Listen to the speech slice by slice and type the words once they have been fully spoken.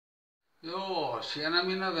Ja, tjena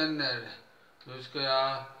mina vänner. Nu ska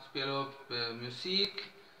jag spela upp musik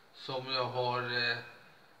som jag har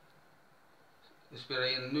spelat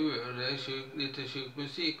in nu. Det är lite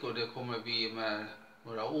kyrkmusik och det kommer bli med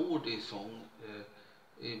några ord i sång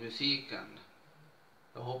i musiken.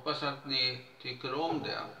 Jag hoppas att ni tycker om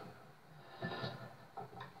det.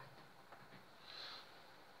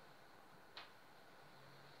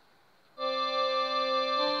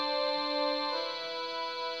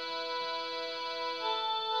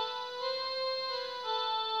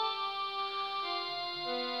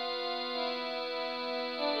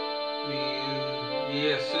 Min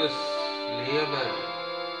Jesus lever,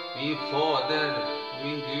 min fader,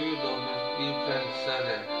 min Gud och min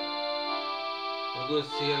frälsare. Och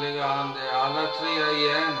Guds heliga ande, alla tre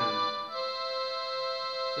igen.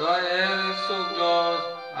 Jag är så glad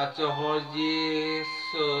att jag har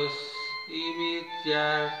Jesus i mitt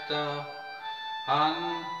hjärta.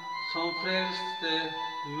 Han som frälste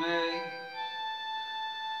mig.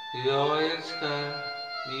 Jag älskar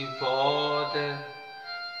min fader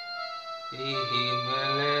i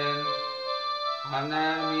himmelen. Han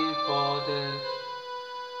är min fader.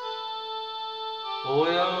 Och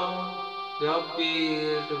jag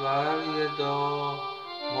ber varje dag,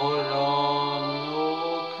 morgon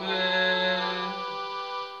och kväll,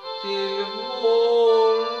 till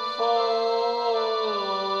vår fader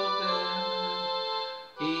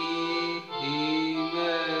i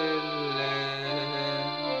himmelen.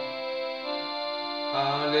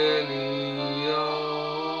 Halleluja,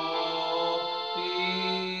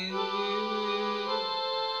 min Gud.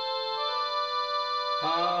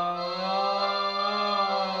 Halleluja.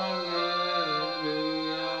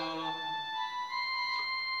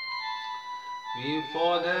 Min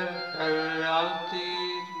fader är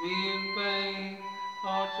alltid med mig,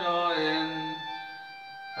 vart jag än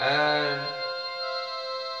är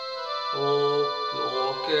och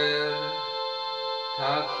åker.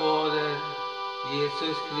 Tack Fader,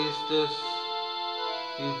 Jesus Kristus,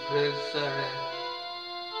 min frälsare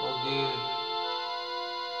och Gud.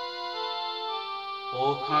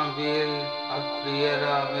 Och han vill att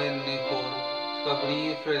flera människor ska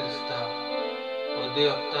bli frälsta och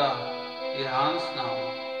döpta i hans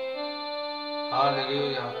namn.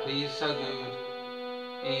 Halleluja, prisa Gud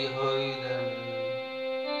i höjden.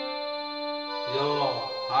 Ja,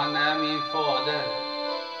 han är min fader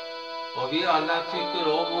och vi alla tycker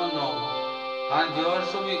om honom. Han gör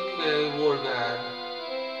så mycket i vår värld.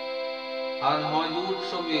 Han har gjort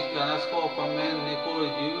så mycket, han har skapat människor,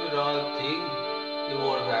 djur och allting i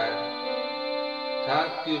vår värld.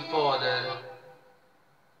 Tack Gud Fader.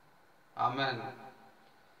 Amen.